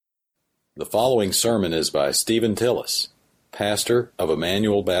The following sermon is by Stephen Tillis, pastor of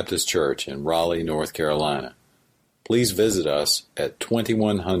Emmanuel Baptist Church in Raleigh, North Carolina. Please visit us at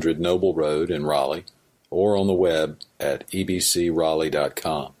 2100 Noble Road in Raleigh or on the web at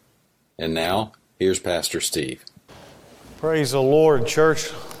ebcraleigh.com. And now, here's Pastor Steve. Praise the Lord,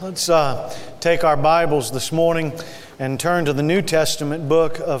 church. Let's take our Bibles this morning and turn to the New Testament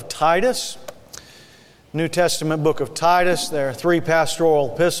book of Titus. New Testament book of Titus. There are three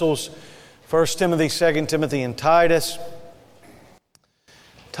pastoral epistles: 1 Timothy, 2 Timothy, and Titus.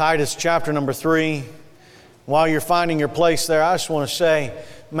 Titus chapter number 3. While you're finding your place there, I just want to say,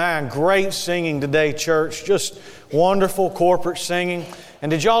 man, great singing today, church. Just wonderful corporate singing. And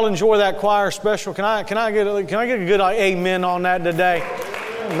did y'all enjoy that choir special? Can I get a good amen on that today?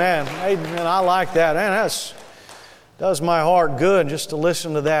 Man, amen. I like that. Man, that does my heart good just to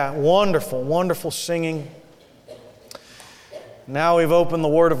listen to that. Wonderful, wonderful singing. Now we've opened the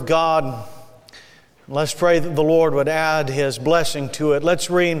Word of God. Let's pray that the Lord would add His blessing to it. Let's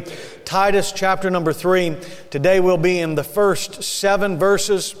read Titus chapter number 3. Today we'll be in the first 7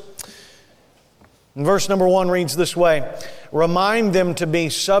 verses. And verse number 1 reads this way: "Remind them to be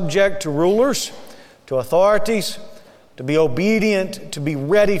subject to rulers, to authorities, to be obedient, to be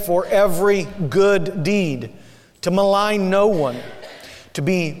ready for every good deed, to malign no one, to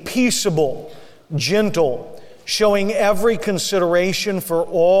be peaceable, gentle, showing every consideration for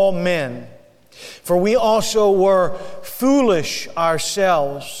all men. For we also were foolish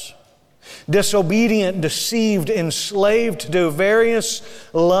ourselves, disobedient, deceived, enslaved to various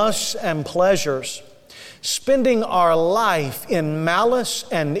lusts and pleasures, spending our life in malice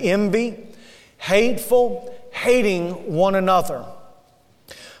and envy, hateful, hating one another.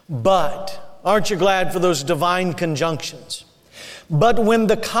 But," aren't you glad for those divine conjunctions? "But when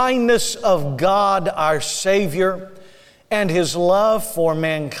the kindness of God our Savior and His love for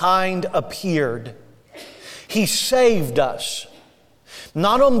mankind appeared, He saved us,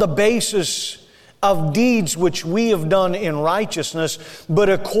 not on the basis of deeds which we have done in righteousness, but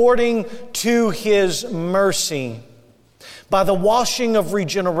according to His mercy, by the washing of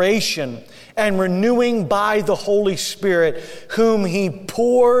regeneration and renewing by the Holy Spirit, whom He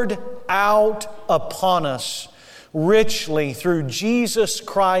poured out upon us richly through Jesus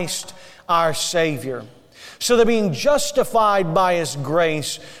Christ our Savior, so that being justified by His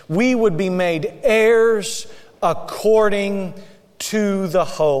grace, we would be made heirs according to the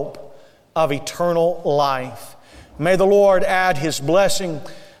hope of eternal life." May the Lord add His blessing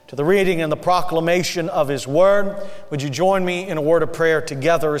to the reading and the proclamation of His Word. Would you join me in a word of prayer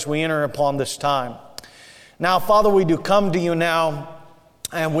together as we enter upon this time? Now, Father, we do come to You now,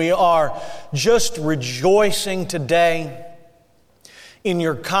 and we are just rejoicing today in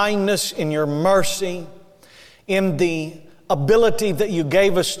Your kindness, in Your mercy, in the ability that You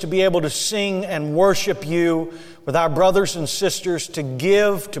gave us to be able to sing and worship You with our brothers and sisters, to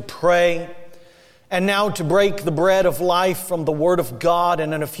give, to pray, and now to break the bread of life from the Word of God,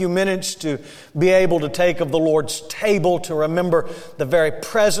 and in a few minutes to be able to take of the Lord's table, to remember the very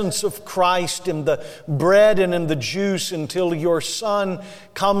presence of Christ in the bread and in the juice until Your Son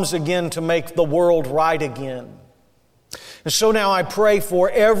comes again to make the world right again. And so now I pray for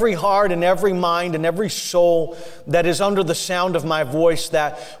every heart and every mind and every soul that is under the sound of my voice,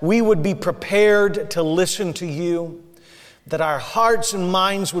 that we would be prepared to listen to You, that our hearts and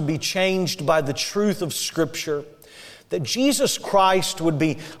minds would be changed by the truth of Scripture, that Jesus Christ would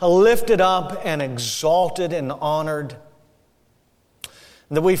be lifted up and exalted and honored,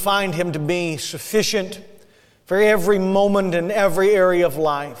 and that we find Him to be sufficient for every moment and every area of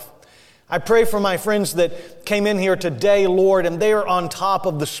life. I pray for my friends that came in here today, Lord, and they are on top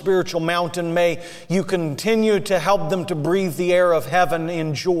of the spiritual mountain. May You continue to help them to breathe the air of heaven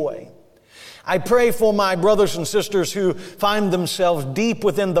in joy. I pray for my brothers and sisters who find themselves deep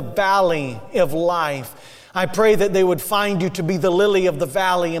within the valley of life. I pray that they would find You to be the lily of the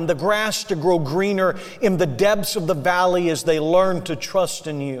valley and the grass to grow greener in the depths of the valley as they learn to trust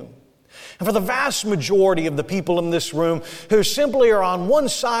in You. And for the vast majority of the people in this room who simply are on one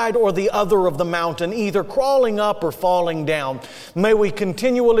side or the other of the mountain, either crawling up or falling down, may we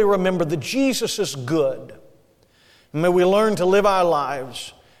continually remember that Jesus is good. May we learn to live our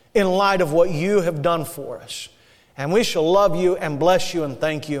lives in light of what You have done for us. And we shall love You and bless You and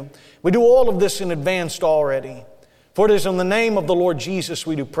thank You. We do all of this in advance already. For it is in the name of the Lord Jesus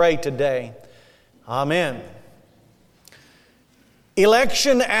we do pray today. Amen.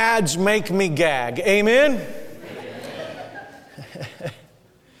 Election ads make me gag. Amen?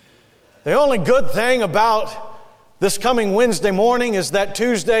 The only good thing about this coming Wednesday morning is that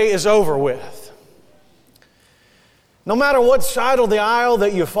Tuesday is over with. No matter what side of the aisle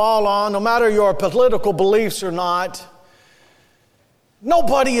that you fall on, no matter your political beliefs or not,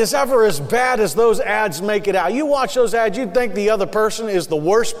 nobody is ever as bad as those ads make it out. You watch those ads, you'd think the other person is the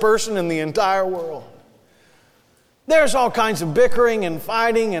worst person in the entire world. There's all kinds of bickering and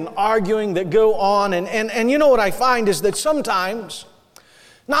fighting and arguing that go on. And you know what I find is that sometimes,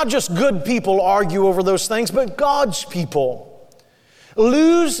 not just good people argue over those things, but God's people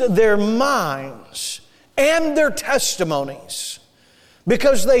lose their minds and their testimonies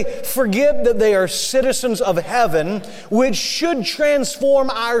because they forget that they are citizens of heaven, which should transform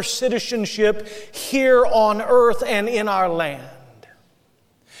our citizenship here on earth and in our land.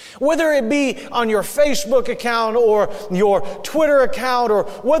 Whether it be on your Facebook account or your Twitter account, or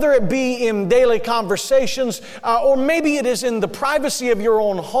whether it be in daily conversations, or maybe it is in the privacy of your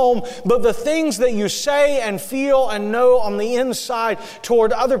own home, but the things that you say and feel and know on the inside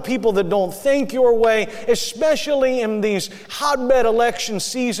toward other people that don't think your way, especially in these hotbed election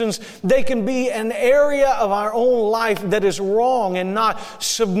seasons, they can be an area of our own life that is wrong and not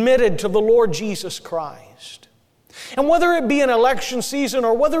submitted to the Lord Jesus Christ. And whether it be an election season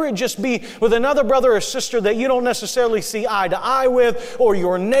or whether it just be with another brother or sister that you don't necessarily see eye to eye with, or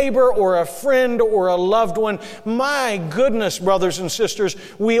your neighbor or a friend or a loved one, my goodness, brothers and sisters,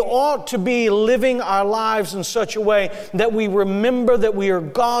 we ought to be living our lives in such a way that we remember that we are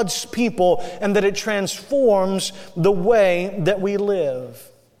God's people and that it transforms the way that we live.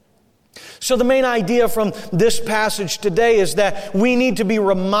 So the main idea from this passage today is that we need to be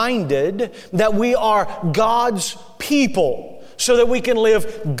reminded that we are God's people so that we can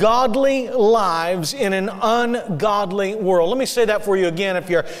live godly lives in an ungodly world. Let me say that for you again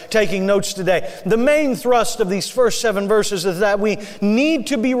if you're taking notes today. The main thrust of these first 7 verses is that we need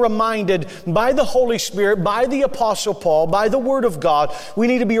to be reminded by the Holy Spirit, by the Apostle Paul, by the Word of God, we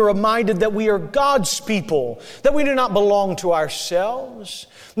need to be reminded that we are God's people, that we do not belong to ourselves,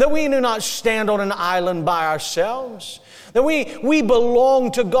 that we do not stand on an island by ourselves, that we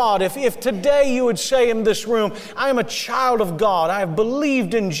belong to God. If today you would say in this room, I am a child of God, I have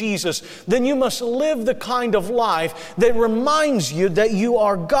believed in Jesus, then you must live the kind of life that reminds you that you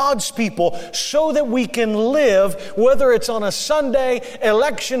are God's people so that we can live, whether it's on a Sunday,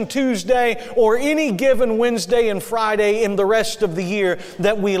 Election Tuesday, or any given Wednesday and Friday in the rest of the year,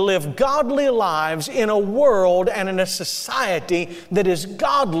 that we live godly lives in a world and in a society that is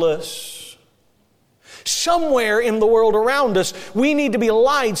godless. Somewhere in the world around us, we need to be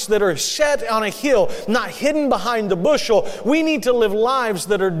lights that are set on a hill, not hidden behind the bushel. We need to live lives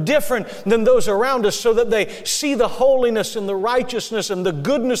that are different than those around us so that they see the holiness and the righteousness and the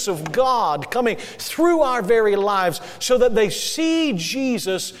goodness of God coming through our very lives so that they see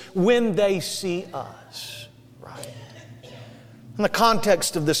Jesus when they see us. In the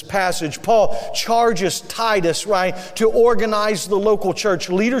context of this passage, Paul charges Titus, to organize the local church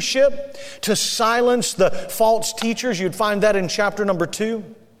leadership, to silence the false teachers. You'd find that in chapter number 2.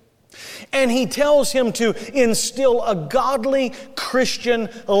 And he tells him to instill a godly Christian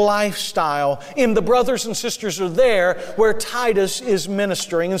lifestyle in the brothers and sisters are there where Titus is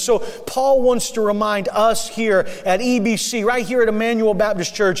ministering. And so Paul wants to remind us here at EBC, right here at Emmanuel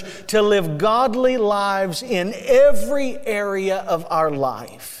Baptist Church, to live godly lives in every area of our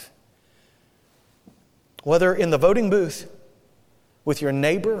life. Whether in the voting booth, with your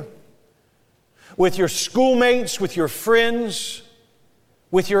neighbor, with your schoolmates, with your friends,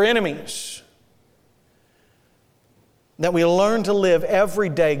 with your enemies, that we learn to live every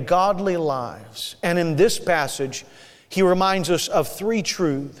day godly lives. And in this passage, he reminds us of 3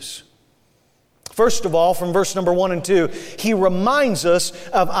 truths. First of all, from verse number 1 and 2, he reminds us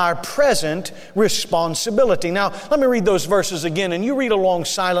of our present responsibility. Now, let me read those verses again, and you read along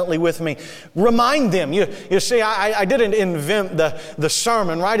silently with me. Remind them. You see, I didn't invent the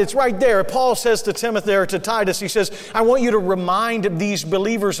sermon, right? It's right there. Paul says to Timothy or to Titus, he says, I want you to remind these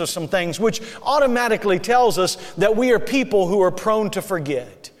believers of some things, which automatically tells us that we are people who are prone to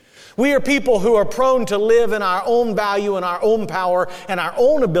forget. We are people who are prone to live in our own value and our own power and our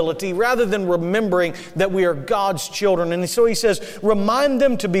own ability rather than remembering that we are God's children. And so he says, remind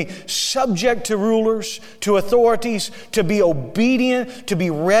them to be subject to rulers, to authorities, to be obedient, to be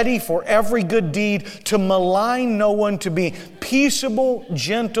ready for every good deed, to malign no one, to be peaceable,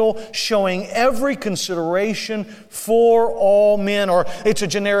 gentle, showing every consideration for all men, or it's a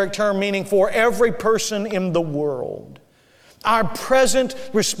generic term meaning for every person in the world. Our present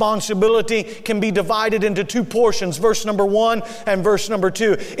responsibility can be divided into 2 portions, verse number 1 and verse number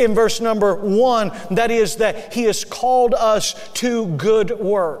 2. In verse number 1, that is that He has called us to good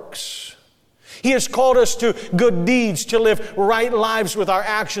works. He has called us to good deeds, to live right lives with our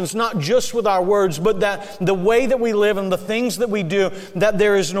actions, not just with our words, but that the way that we live and the things that we do, that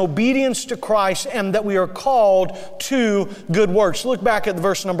there is an obedience to Christ and that we are called to good works. Look back at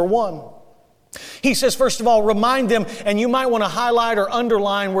verse number 1. He says, first of all, remind them, and you might want to highlight or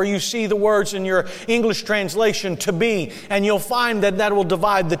underline where you see the words in your English translation, to be, and you'll find that that will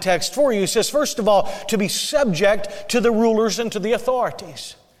divide the text for you. He says, first of all, to be subject to the rulers and to the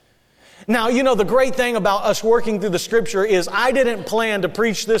authorities. Now, you know, the great thing about us working through the Scripture is I didn't plan to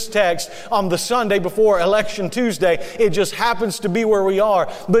preach this text on the Sunday before Election Tuesday. It just happens to be where we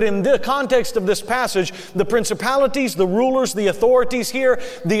are. But in the context of this passage, the principalities, the rulers, the authorities here,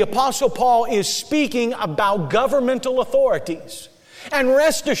 the Apostle Paul is speaking about governmental authorities. And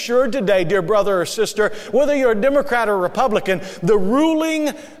rest assured today, dear brother or sister, whether you're a Democrat or Republican, the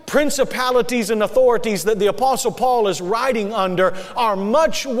ruling principalities and authorities that the Apostle Paul is writing under are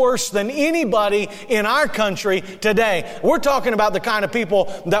much worse than anybody in our country today. We're talking about the kind of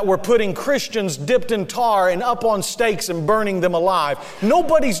people that were putting Christians dipped in tar and up on stakes and burning them alive.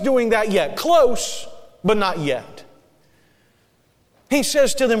 Nobody's doing that yet. Close, but not yet. He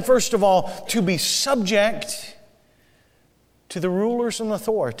says to them, first of all, to be subject to the rulers and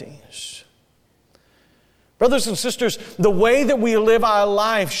authorities. Brothers and sisters, the way that we live our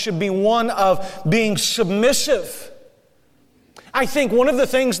life should be one of being submissive. I think one of the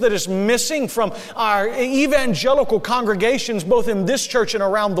things that is missing from our evangelical congregations, both in this church and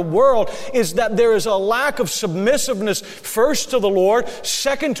around the world, is that there is a lack of submissiveness, first to the Lord,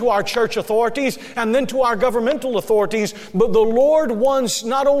 second to our church authorities, and then to our governmental authorities. But the Lord wants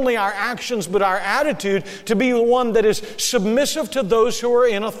not only our actions, but our attitude to be the one that is submissive to those who are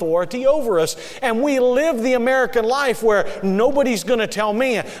in authority over us. And we live the American life where nobody's going to tell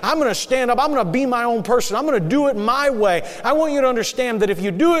me, I'm going to stand up, I'm going to be my own person, I'm going to do it my way. I want you to understand that if you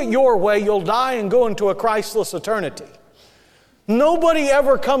do it your way, you'll die and go into a Christless eternity. Nobody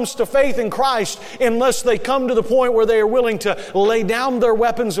ever comes to faith in Christ unless they come to the point where they are willing to lay down their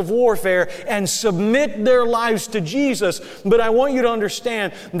weapons of warfare and submit their lives to Jesus. But I want you to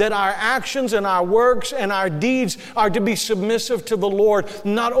understand that our actions and our works and our deeds are to be submissive to the Lord,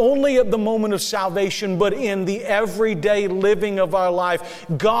 not only at the moment of salvation, but in the everyday living of our life.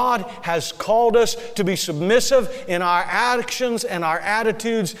 God has called us to be submissive in our actions and our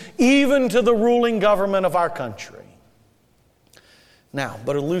attitudes, even to the ruling government of our country. Now,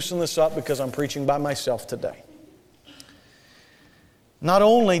 better loosen this up because I'm preaching by myself today. Not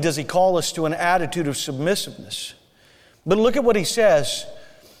only does he call us to an attitude of submissiveness, but look at what he says.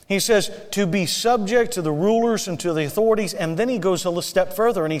 He says to be subject to the rulers and to the authorities, and then he goes a step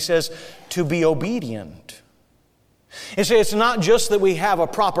further and he says to be obedient. You see, it's not just that we have a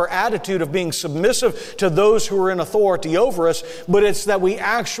proper attitude of being submissive to those who are in authority over us, but it's that we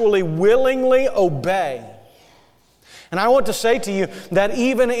actually willingly obey. And I want to say to you that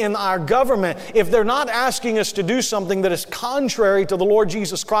even in our government, if they're not asking us to do something that is contrary to the Lord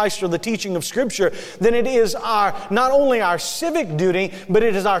Jesus Christ or the teaching of Scripture, then it is not only our civic duty, but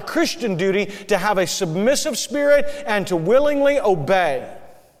it is our Christian duty to have a submissive spirit and to willingly obey.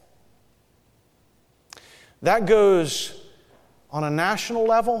 That goes on a national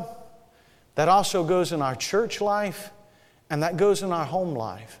level, that also goes in our church life, and that goes in our home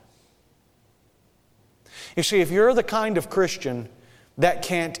life. You see, if you're the kind of Christian that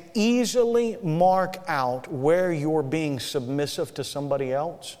can't easily mark out where you're being submissive to somebody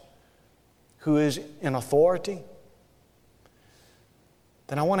else who is in authority,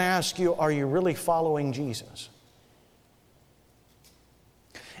 then I want to ask you, are you really following Jesus?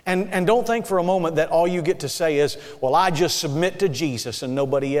 And don't think for a moment that all you get to say is, well, I just submit to Jesus and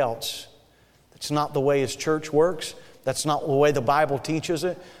nobody else. That's not the way His church works. That's not the way the Bible teaches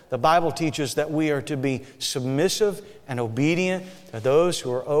it. The Bible teaches that we are to be submissive and obedient to those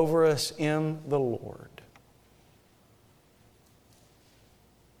who are over us in the Lord.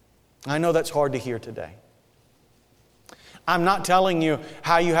 I know that's hard to hear today. I'm not telling you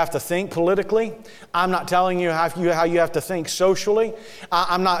how you have to think politically. I'm not telling you how you have to think socially.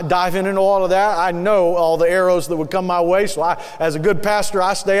 I'm not diving into all of that. I know all the arrows that would come my way, so as a good pastor,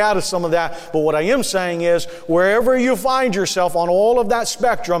 I stay out of some of that. But what I am saying is, wherever you find yourself on all of that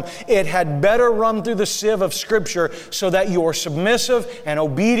spectrum, it had better run through the sieve of Scripture so that you are submissive and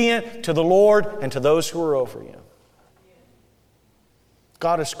obedient to the Lord and to those who are over you.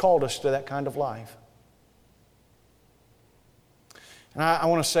 God has called us to that kind of life. And I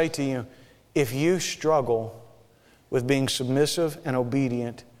want to say to you, if you struggle with being submissive and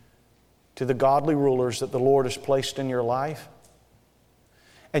obedient to the godly rulers that the Lord has placed in your life,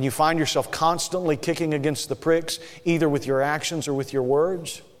 and you find yourself constantly kicking against the pricks, either with your actions or with your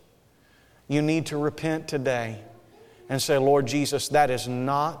words, you need to repent today and say, Lord Jesus, that is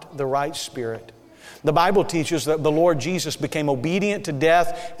not the right spirit. The Bible teaches that the Lord Jesus became obedient to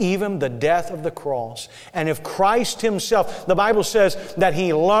death, even the death of the cross. And if Christ Himself, the Bible says that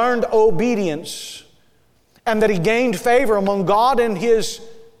He learned obedience and that He gained favor among God and His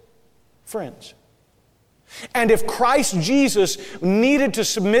friends. And if Christ Jesus needed to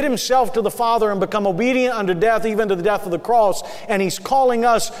submit Himself to the Father and become obedient unto death, even to the death of the cross, and He's calling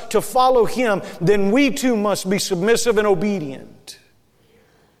us to follow Him, then we too must be submissive and obedient,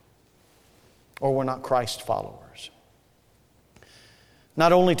 or we're not Christ followers.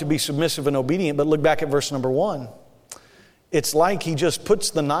 Not only to be submissive and obedient, but look back at verse number 1. It's like He just puts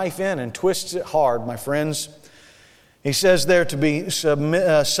the knife in and twists it hard, my friends. He says there to be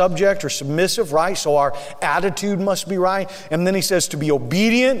subject or submissive, right? So our attitude must be right. And then He says to be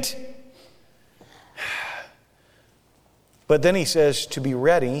obedient. But then He says to be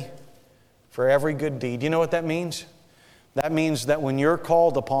ready for every good deed. You know what that means? That means that when you're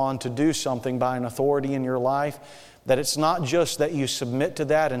called upon to do something by an authority in your life, that it's not just that you submit to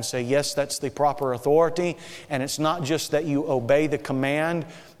that and say, yes, that's the proper authority. And it's not just that you obey the command,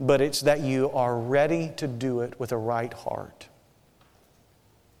 but it's that you are ready to do it with a right heart.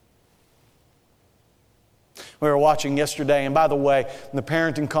 We were watching yesterday, and by the way, the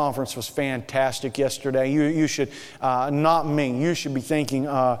parenting conference was fantastic yesterday. You should, not me, you should be thanking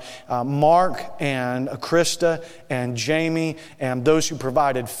Mark and Krista and Jamie and those who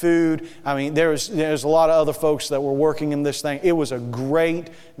provided food. I mean, there's a lot of other folks that were working in this thing. It was a great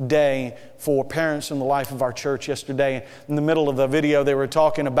day for parents in the life of our church yesterday. In the middle of the video, they were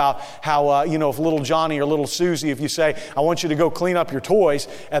talking about how, if little Johnny or little Susie, if you say, I want you to go clean up your toys,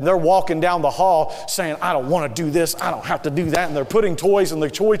 and they're walking down the hall saying, I don't want to do this, I don't have to do that, and they're putting toys in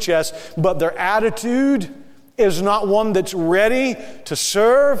their toy chest, but their attitude is not one that's ready to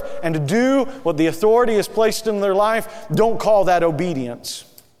serve and to do what the authority has placed in their life. Don't call that obedience.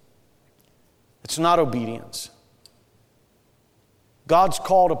 It's not obedience. God's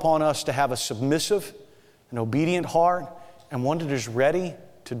called upon us to have a submissive and obedient heart and one that is ready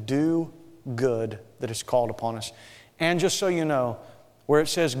to do good that is called upon us. And just so you know, where it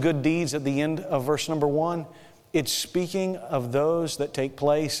says good deeds at the end of verse number 1, it's speaking of those that take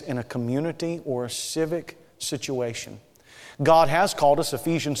place in a community or a civic situation. God has called us.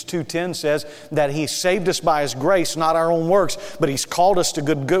 Ephesians 2:10 says that He saved us by His grace, not our own works, but He's called us to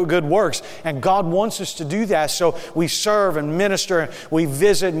good works. And God wants us to do that. So we serve and minister, we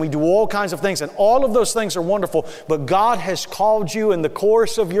visit, and we do all kinds of things. And all of those things are wonderful. But God has called you in the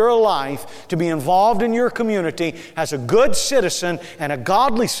course of your life to be involved in your community as a good citizen and a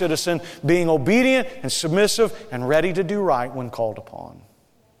godly citizen, being obedient and submissive and ready to do right when called upon.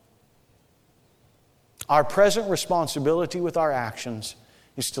 Our present responsibility with our actions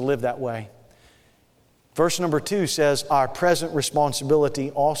is to live that way. Verse number 2 says our present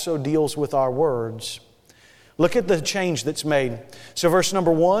responsibility also deals with our words. Look at the change that's made. So verse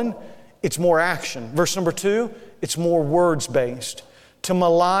number 1, it's more action. Verse number 2, it's more words-based. To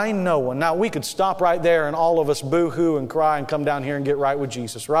malign no one. Now we could stop right there and all of us boo-hoo and cry and come down here and get right with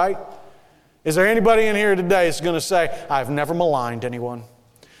Jesus, right? Is there anybody in here today that's going to say, I've never maligned anyone?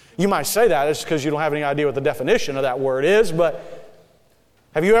 You might say that it's because you don't have any idea what the definition of that word is, but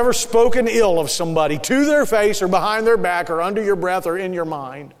have you ever spoken ill of somebody to their face or behind their back or under your breath or in your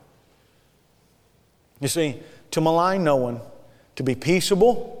mind? You see, to malign no one, to be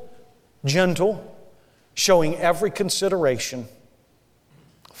peaceable, gentle, showing every consideration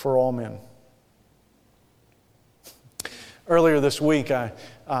for all men. Earlier this week,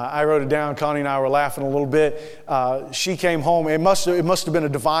 I wrote it down. Connie and I were laughing a little bit. She came home. It must have been a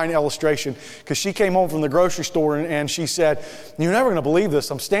divine illustration, because she came home from the grocery store and she said, "You're never going to believe this.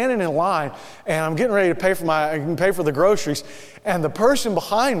 I'm standing in line and I'm getting ready to pay for the groceries, and the person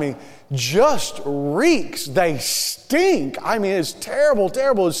behind me just reeks. They stink. I mean, it's terrible,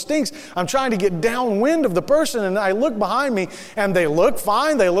 terrible. It stinks. I'm trying to get downwind of the person, and I look behind me, and they look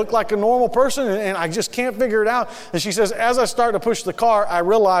fine. They look like a normal person, and I just can't figure it out." And she says, as I start to push the car, I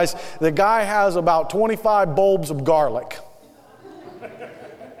realize the guy has about 25 bulbs of garlic.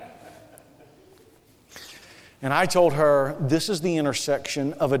 And I told her, this is the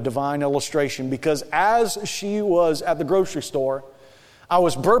intersection of a divine illustration, because as she was at the grocery store, I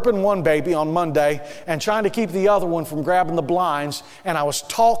was burping one baby on Monday and trying to keep the other one from grabbing the blinds, and I was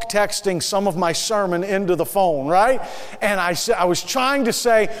texting some of my sermon into the phone, right? And I was trying to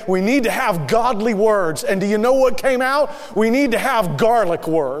say, we need to have godly words. And do you know what came out? We need to have garlic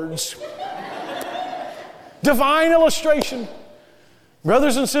words. Divine illustration.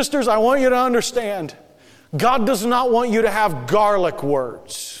 Brothers and sisters, I want you to understand, God does not want you to have garlic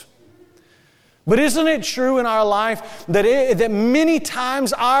words. But isn't it true in our life that many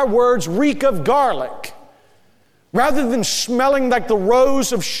times our words reek of garlic rather than smelling like the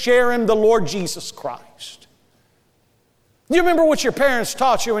rose of Sharon, the Lord Jesus Christ? You remember what your parents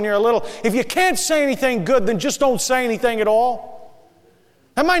taught you when you were little? If you can't say anything good, then just don't say anything at all.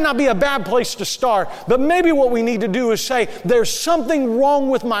 That might not be a bad place to start, but maybe what we need to do is say, there's something wrong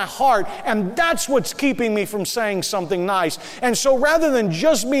with my heart, and that's what's keeping me from saying something nice. And so rather than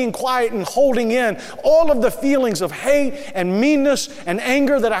just being quiet and holding in all of the feelings of hate and meanness and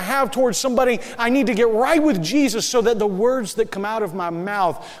anger that I have towards somebody, I need to get right with Jesus so that the words that come out of my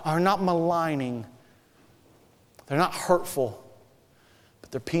mouth are not maligning. They're not hurtful,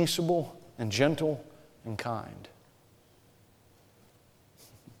 but they're peaceable and gentle and kind.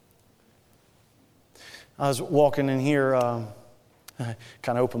 I was walking in here, kind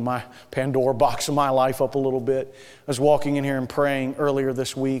of opened my Pandora box of my life up a little bit. I was walking in here and praying earlier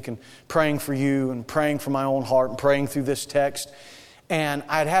this week and praying for you and praying for my own heart and praying through this text. And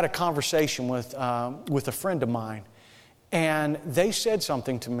I'd had a conversation with a friend of mine. And they said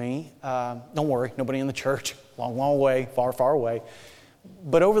something to me. Don't worry, nobody in the church, long, long way, far, far away.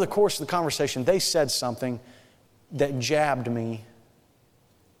 But over the course of the conversation, they said something that jabbed me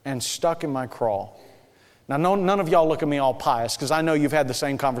and stuck in my craw. Now, none of y'all look at me all pious because I know you've had the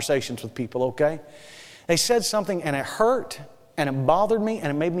same conversations with people, okay? They said something and it hurt and it bothered me and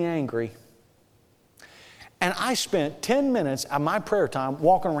it made me angry. And I spent 10 minutes of my prayer time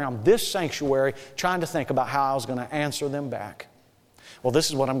walking around this sanctuary trying to think about how I was going to answer them back. Well, this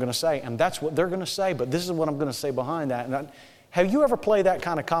is what I'm going to say, and that's what they're going to say, but this is what I'm going to say behind that. And have you ever played that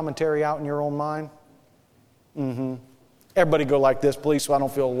kind of commentary out in your own mind? Mm-hmm. Everybody go like this, please, so I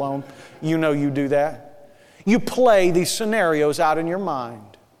don't feel alone. You know you do that. You play these scenarios out in your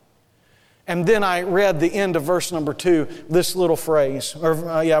mind. And then I read the end of verse number 2, this little phrase,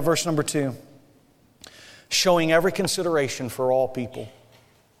 verse number 2. Showing every consideration for all people.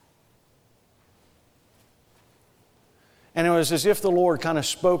 And it was as if the Lord kind of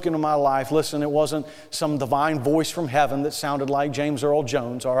spoke into my life. Listen, it wasn't some divine voice from heaven that sounded like James Earl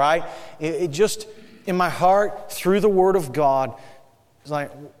Jones, all right? It just, in my heart, through the Word of God, it's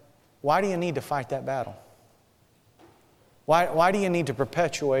like, why do you need to fight that battle? Why do you need to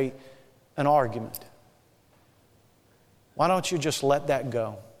perpetuate an argument? Why don't you just let that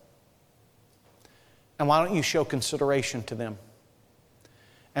go? And why don't you show consideration to them?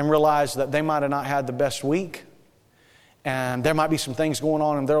 And realize that they might have not had the best week, and there might be some things going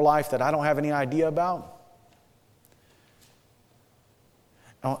on in their life that I don't have any idea about.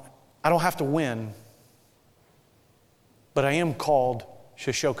 I don't have to win, but I am called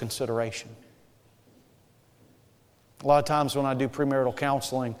to show consideration. A lot of times when I do premarital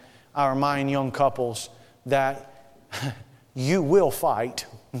counseling, I remind young couples that you will fight,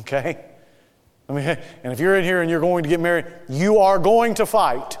 okay? I mean, and if you're in here and you're going to get married, you are going to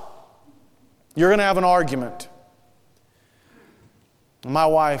fight. You're going to have an argument. My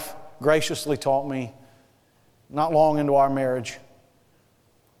wife graciously taught me, not long into our marriage,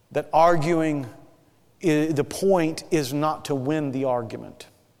 that arguing, the point is not to win the argument.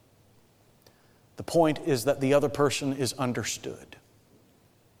 The point is that the other person is understood.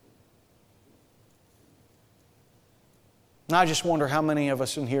 And I just wonder how many of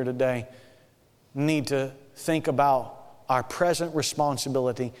us in here today need to think about our present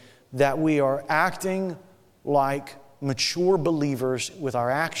responsibility, that we are acting like mature believers with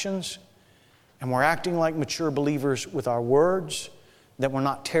our actions, and we're acting like mature believers with our words, that we're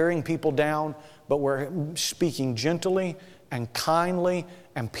not tearing people down, but we're speaking gently and kindly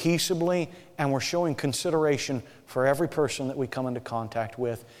and peaceably, and we're showing consideration for every person that we come into contact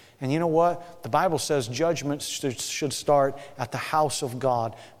with. And you know what? The Bible says judgment should start at the house of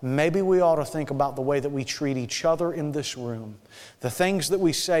God. Maybe we ought to think about the way that we treat each other in this room. The things that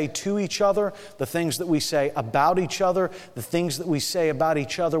we say to each other, the things that we say about each other, the things that we say about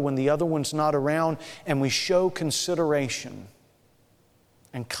each other when the other one's not around, and we show consideration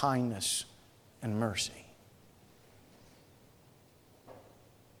and kindness and mercy.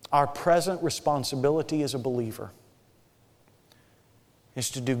 Our present responsibility as a believer is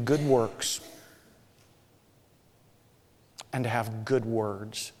to do good works and to have good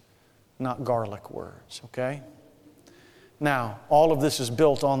words, not garlic words, okay? Now, all of this is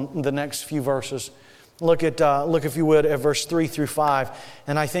built on the next few verses. Look, if you would, at verse 3 through 5.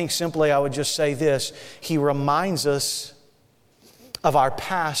 And I think simply I would just say this. He reminds us of our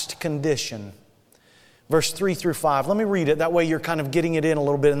past condition. Verse 3 through 5. Let me read it. That way you're kind of getting it in a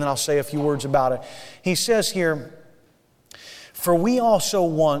little bit, and then I'll say a few words about it. He says here, "For we also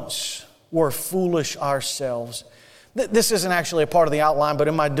once were foolish ourselves, This isn't actually a part of the outline, but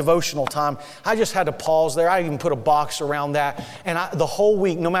in my devotional time, I just had to pause there. I even put a box around that. And the whole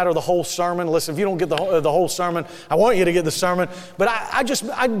week, no matter the whole sermon, listen, if you don't get the whole sermon, I want you to get the sermon. But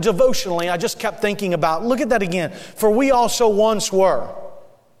I devotionally just kept thinking about, look at that again. For we also once were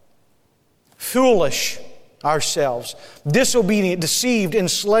foolish ourselves, disobedient, deceived,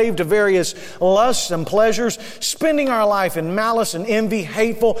 enslaved to various lusts and pleasures, spending our life in malice and envy,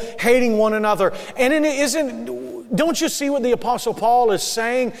 hateful, hating one another. And don't you see what the Apostle Paul is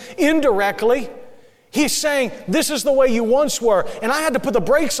saying indirectly? He's saying, this is the way you once were. And I had to put the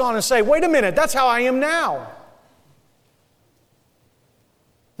brakes on and say, wait a minute, that's how I am now.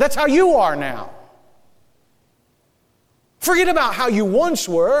 That's how you are now. Forget about how you once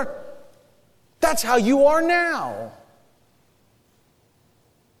were. That's how you are now.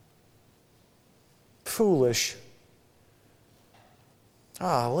 Foolish.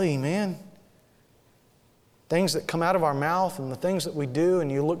 Golly, man. Things that come out of our mouth and the things that we do,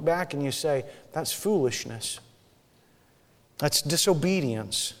 and you look back and you say, that's foolishness. That's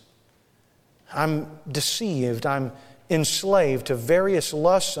disobedience. I'm deceived. I'm enslaved to various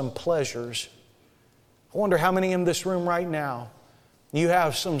lusts and pleasures. I wonder how many in this room right now, you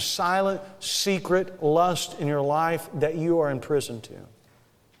have some silent, secret lust in your life that you are in prison to.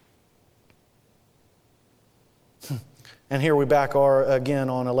 And here we back are again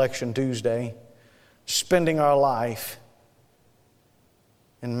on Election Tuesday, spending our life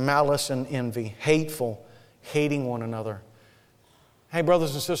in malice and envy, hateful, hating one another. Hey,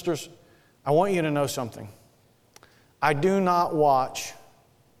 brothers and sisters, I want you to know something. I do not watch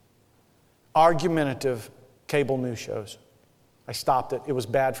argumentative cable news shows. I stopped it. It was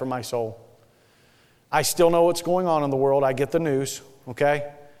bad for my soul. I still know what's going on in the world. I get the news,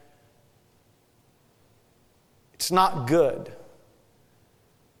 okay? It's not good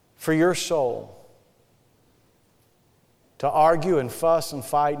for your soul to argue and fuss and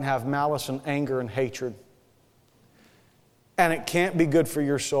fight and have malice and anger and hatred. And it can't be good for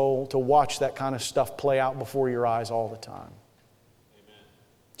your soul to watch that kind of stuff play out before your eyes all the time. Amen.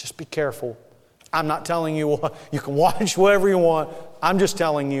 Just be careful. I'm not telling you you can watch whatever you want. I'm just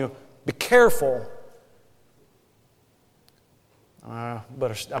telling you, be careful. I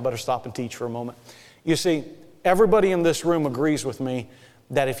better stop and teach for a moment. You see, everybody in this room agrees with me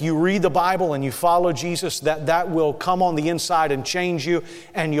that if you read the Bible and you follow Jesus, that will come on the inside and change you,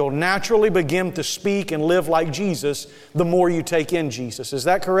 and you'll naturally begin to speak and live like Jesus the more you take in Jesus. Is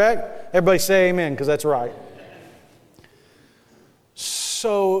that correct? Everybody say amen, because that's right.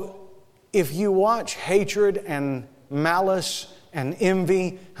 So, if you watch hatred and malice and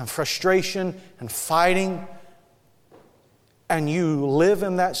envy and frustration and fighting, and you live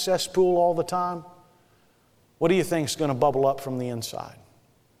in that cesspool all the time, what do you think is going to bubble up from the inside?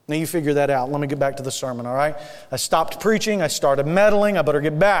 Now you figure that out. Let me get back to the sermon, all right? I stopped preaching. I started meddling. I better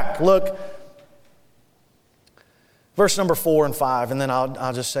get back. Look, verse number 4 and 5, and then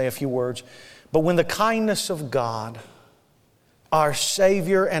I'll just say a few words. But when the kindness of God, our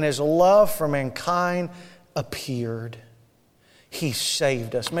Savior, and His love for mankind appeared, He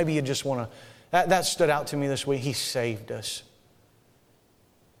saved us. Maybe you just want to, that stood out to me this week. He saved us.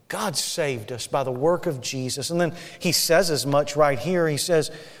 God saved us by the work of Jesus. And then He says as much right here. He says,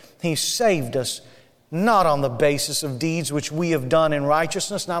 He saved us not on the basis of deeds which we have done in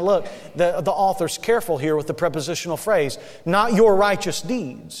righteousness. Now look, the author's careful here with the prepositional phrase, not your righteous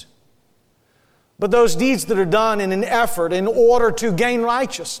deeds, but those deeds that are done in an effort in order to gain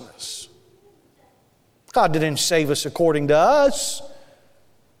righteousness. God didn't save us according to us,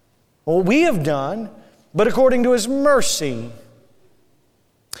 what we have done, but according to His mercy.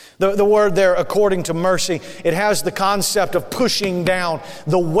 The word there, according to mercy, it has the concept of pushing down.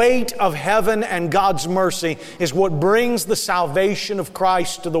 The weight of heaven and God's mercy is what brings the salvation of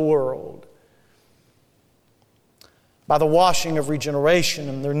Christ to the world. By the washing of regeneration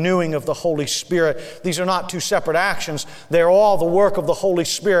and the renewing of the Holy Spirit. These are not two separate actions. They're all the work of the Holy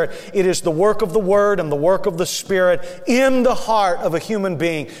Spirit. It is the work of the Word and the work of the Spirit in the heart of a human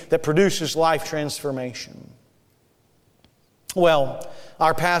being that produces life transformation. Well,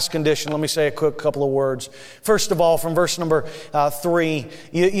 our past condition, let me say a quick couple of words. First of all, from verse number 3,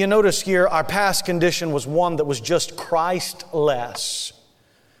 you notice here our past condition was one that was just Christ-less.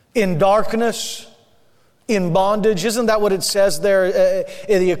 In darkness, in bondage. Isn't that what it says there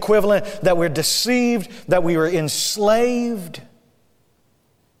in the equivalent? That we're deceived, that we were enslaved.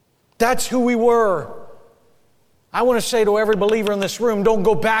 That's who we were. I want to say to every believer in this room, don't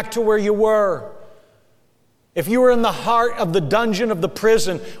go back to where you were. If you were in the heart of the dungeon of the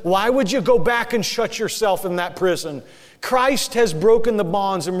prison, why would you go back and shut yourself in that prison? Christ has broken the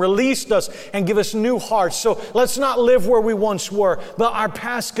bonds and released us and give us new hearts. So let's not live where we once were. But our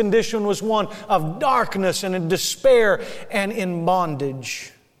past condition was one of darkness and in despair and in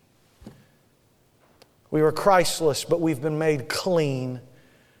bondage. We were Christless, but we've been made clean.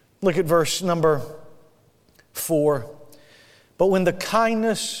 Look at verse number 4. But when the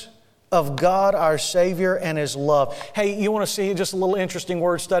kindness of God our Savior and His love. Hey, you want to see just a little interesting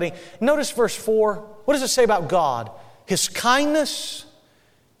word study? Notice verse 4. What does it say about God? His kindness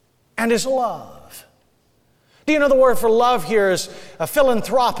and His love. Do you know the word for love here is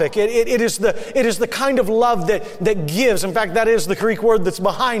philanthropic? It is the kind of love that gives. In fact, that is the Greek word that's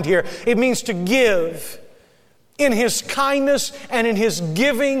behind here. It means to give. In His kindness and in His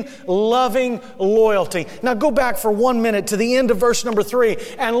giving, loving loyalty. Now go back for 1 minute to the end of verse number 3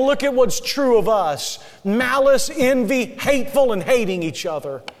 and look at what's true of us. Malice, envy, hateful, and hating each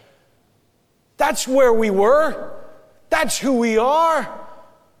other. That's where we were. That's who we are.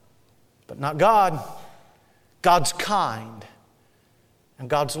 But not God. God's kind. And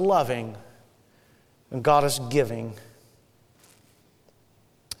God's loving. And God is giving.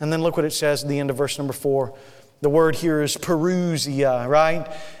 And then look what it says at the end of verse number 4. The word here is parousia, right?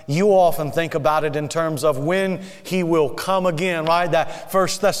 You often think about it in terms of when He will come again, right? That 1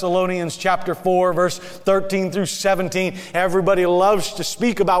 Thessalonians chapter 4, verse 13 through 17. Everybody loves to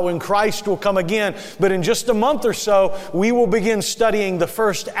speak about when Christ will come again. But in just a month or so, we will begin studying the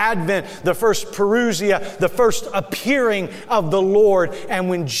first advent, the first parousia, the first appearing of the Lord. And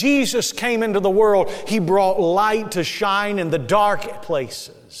when Jesus came into the world, He brought light to shine in the dark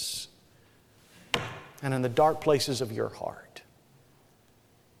places. And in the dark places of your heart.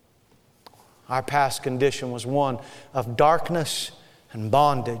 Our past condition was one of darkness and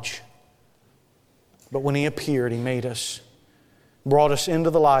bondage. But when He appeared, He made us, brought us into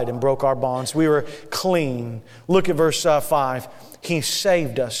the light and broke our bonds. We were clean. Look at verse 5. He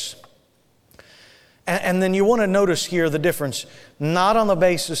saved us. And then you want to notice here the difference. Not on the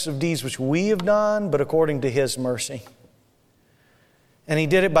basis of deeds which we have done, but according to His mercy. And He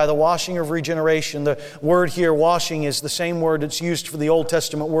did it by the washing of regeneration. The word here, washing, is the same word that's used for the Old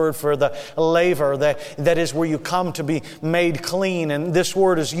Testament word for the laver. That is where you come to be made clean. And this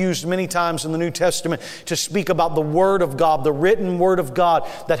word is used many times in the New Testament to speak about the Word of God, the written Word of God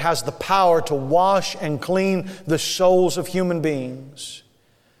that has the power to wash and clean the souls of human beings.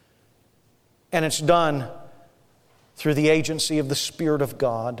 And it's done through the agency of the Spirit of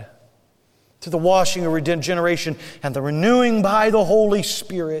God. To the washing of regeneration and the renewing by the Holy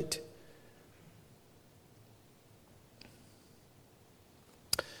Spirit.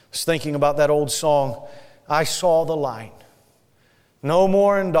 I was thinking about that old song, I saw the light. No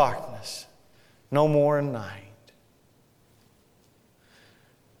more in darkness, no more in night.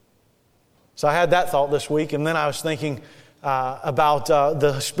 So I had that thought this week, and then I was thinking about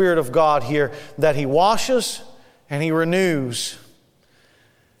the Spirit of God here, that He washes and He renews.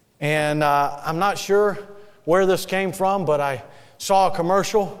 And I'm not sure where this came from, but I saw a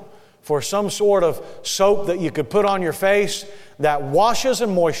commercial for some sort of soap that you could put on your face that washes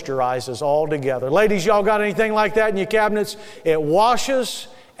and moisturizes all together. Ladies, y'all got anything like that in your cabinets? It washes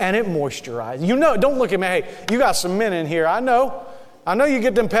and it moisturizes. You know, don't look at me. Hey, you got some men in here. I know you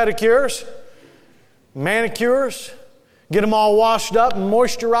get them pedicures, manicures, get them all washed up and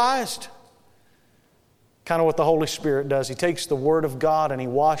moisturized. Kind of what the Holy Spirit does. He takes the Word of God and He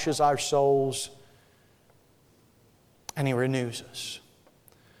washes our souls and He renews us.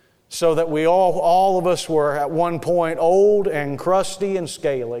 So that we all of us were at one point old and crusty and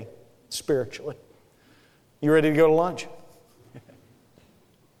scaly spiritually. You ready to go to lunch?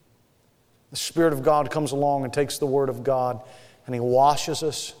 The Spirit of God comes along and takes the Word of God and He washes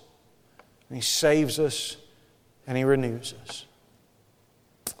us and He saves us and He renews us.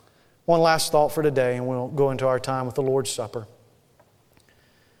 One last thought for today, and we'll go into our time with the Lord's Supper.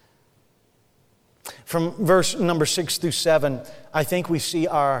 From verse number 6 through 7, I think we see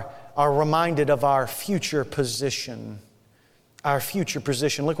are reminded of our future position. Our future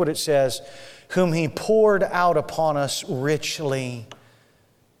position. Look what it says. Whom He poured out upon us richly.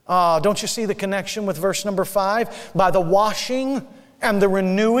 Don't you see the connection with verse number 5? By the washing and the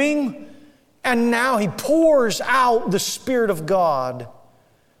renewing, and now He pours out the Spirit of God.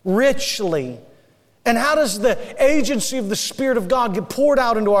 Richly. And how does the agency of the Spirit of God get poured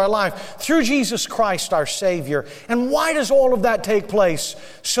out into our life? Through Jesus Christ our Savior. And why does all of that take place?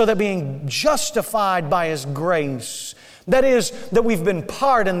 So that being justified by His grace, That is, that we've been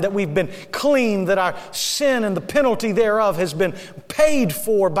pardoned, that we've been clean, that our sin and the penalty thereof has been paid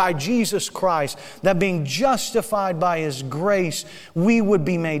for by Jesus Christ, that being justified by His grace, we would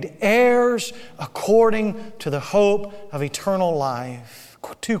be made heirs according to the hope of eternal life.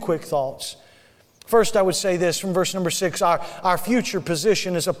 Two quick thoughts. First, I would say this from verse number 6, our future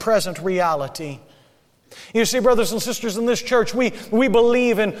position is a present reality. You see, brothers and sisters, in this church, we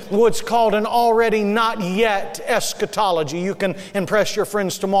believe in what's called an already not yet eschatology. You can impress your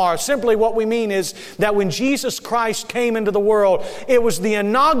friends tomorrow. Simply what we mean is that when Jesus Christ came into the world, it was the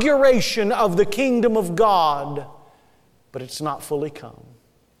inauguration of the kingdom of God, but it's not fully come.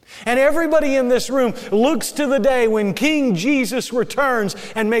 And everybody in this room looks to the day when King Jesus returns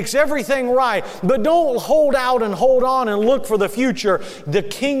and makes everything right. But don't hold out and hold on and look for the future. The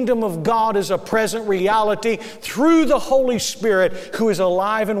kingdom of God is a present reality through the Holy Spirit, who is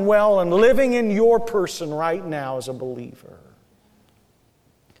alive and well and living in your person right now as a believer.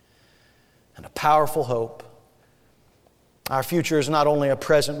 And a powerful hope. Our future is not only a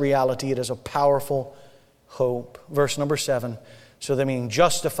present reality, it is a powerful hope. Verse number 7. So that being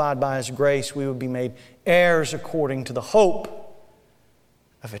justified by His grace, we would be made heirs according to the hope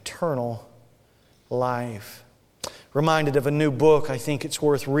of eternal life. Reminded of a new book, I think it's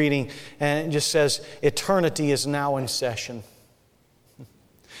worth reading, and it just says, eternity is now in session.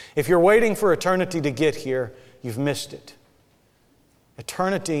 If you're waiting for eternity to get here, you've missed it.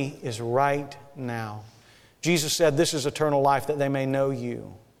 Eternity is right now. Jesus said, this is eternal life, that they may know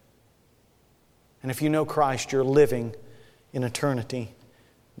You. And if you know Christ, you're living in eternity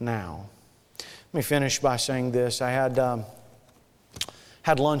now. Let me finish by saying this. I had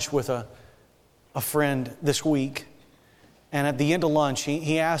lunch with a friend this week, and at the end of lunch,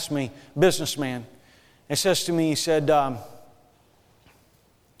 he asked me, businessman, he says to me, he said,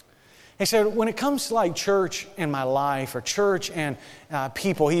 when it comes to like church and my life, or church and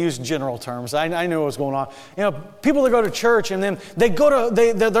people, he used general terms. I knew what was going on. You know, people that go to church and then they go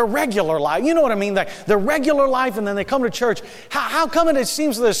to their regular life. You know what I mean? Their regular life, and then they come to church. How come it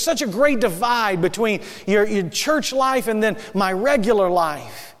seems there's such a great divide between your church life and then my regular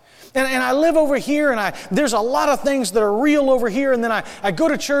life? And I live over here, and there's a lot of things that are real over here, and then I go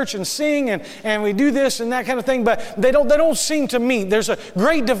to church and sing, and we do this and that kind of thing, but they don't seem to meet. There's a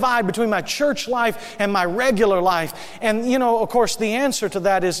great divide between my church life and my regular life. And, you know, of course, the answer to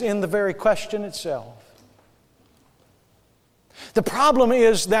that is in the very question itself. The problem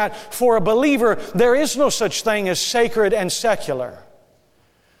is that for a believer, there is no such thing as sacred and secular.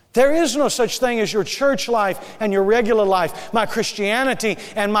 There is no such thing as your church life and your regular life, my Christianity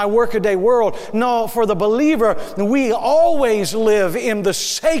and my workaday world. No, for the believer, we always live in the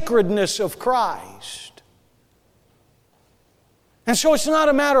sacredness of Christ. And so it's not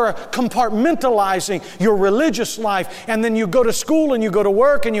a matter of compartmentalizing your religious life, and then you go to school and you go to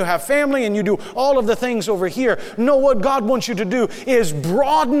work and you have family and you do all of the things over here. No, what God wants you to do is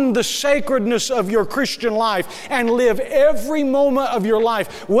broaden the sacredness of your Christian life and live every moment of your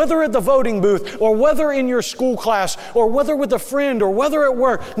life, whether at the voting booth or whether in your school class or whether with a friend or whether at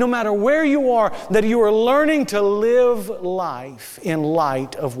work, no matter where you are, that you are learning to live life in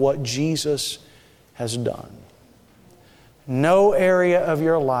light of what Jesus has done. No area of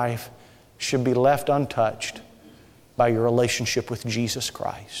your life should be left untouched by your relationship with Jesus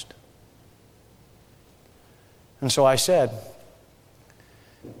Christ. And so I said,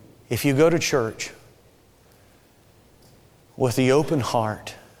 if you go to church with the open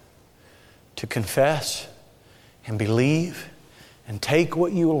heart to confess and believe and take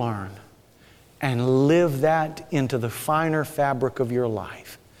what you learn and live that into the finer fabric of your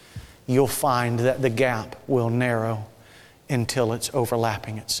life, you'll find that the gap will narrow until it's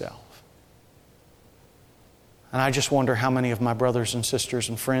overlapping itself. And I just wonder how many of my brothers and sisters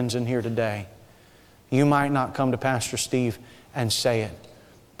and friends in here today, you might not come to Pastor Steve and say it,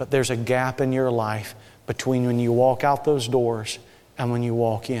 but there's a gap in your life between when you walk out those doors and when you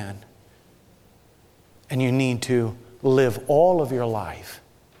walk in. And you need to live all of your life,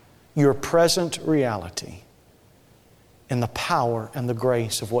 your present reality, in the power and the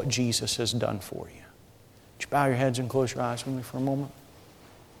grace of what Jesus has done for you. Would you bow your heads and close your eyes with me for a moment?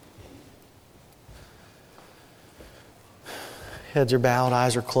 Heads are bowed,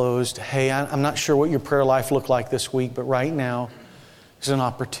 eyes are closed. Hey, I'm not sure what your prayer life looked like this week, but right now is an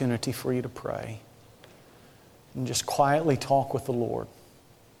opportunity for you to pray and just quietly talk with the Lord.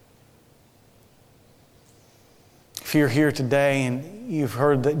 If you're here today and you've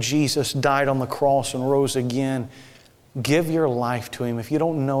heard that Jesus died on the cross and rose again, give your life to Him. If you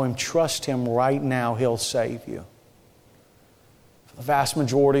don't know Him, trust Him right now. He'll save you. For the vast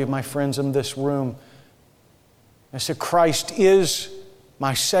majority of my friends in this room, I said, Christ is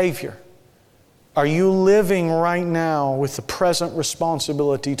my Savior. Are you living right now with the present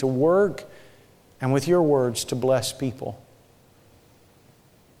responsibility to work and with your words to bless people?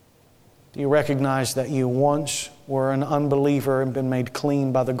 Do you recognize that you once were an unbeliever and been made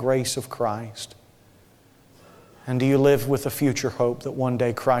clean by the grace of Christ? And do you live with a future hope that one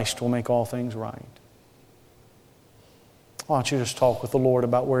day Christ will make all things right? Why don't you just talk with the Lord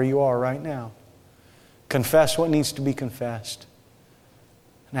about where you are right now? Confess what needs to be confessed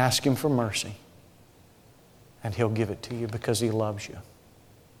and ask Him for mercy. And He'll give it to you because He loves you.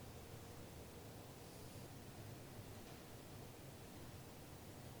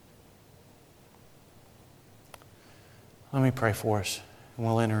 Let me pray for us, and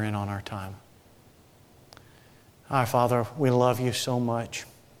we'll enter in on our time. Our Father, we love You so much.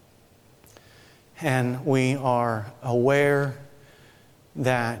 And we are aware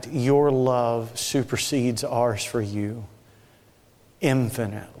that Your love supersedes ours for You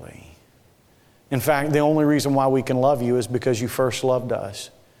infinitely. In fact, the only reason why we can love You is because You first loved us.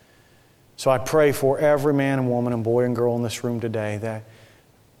 So I pray for every man and woman and boy and girl in this room today that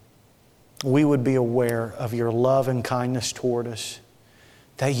we would be aware of Your love and kindness toward us,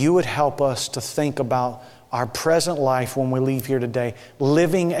 that You would help us to think about our present life when we leave here today,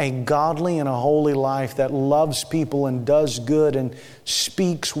 living a godly and a holy life that loves people and does good and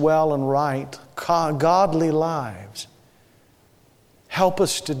speaks well and right, godly lives. Help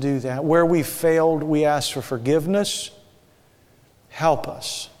us to do that. Where we failed, we ask for forgiveness. Help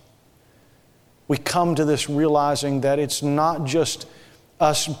us. We come to this realizing that it's not just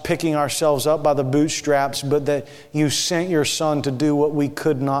us picking ourselves up by the bootstraps, but that You sent Your Son to do what we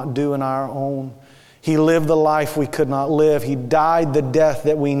could not do in our own. He lived the life we could not live. He died the death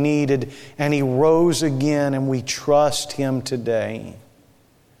that we needed, and He rose again, and we trust Him today.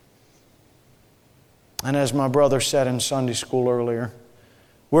 And as my brother said in Sunday school earlier,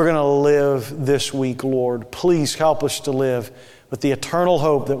 we're going to live this week, Lord. Please help us to live with the eternal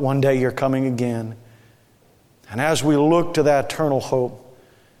hope that one day You're coming again. And as we look to that eternal hope,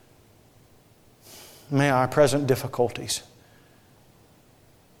 may our present difficulties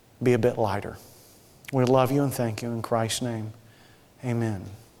be a bit lighter. We love You and thank You in Christ's name. Amen.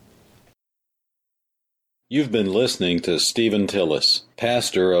 You've been listening to Stephen Tillis,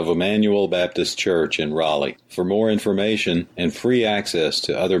 pastor of Emmanuel Baptist Church in Raleigh. For more information and free access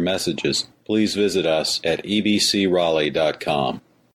to other messages, please visit us at ebcraleigh.com.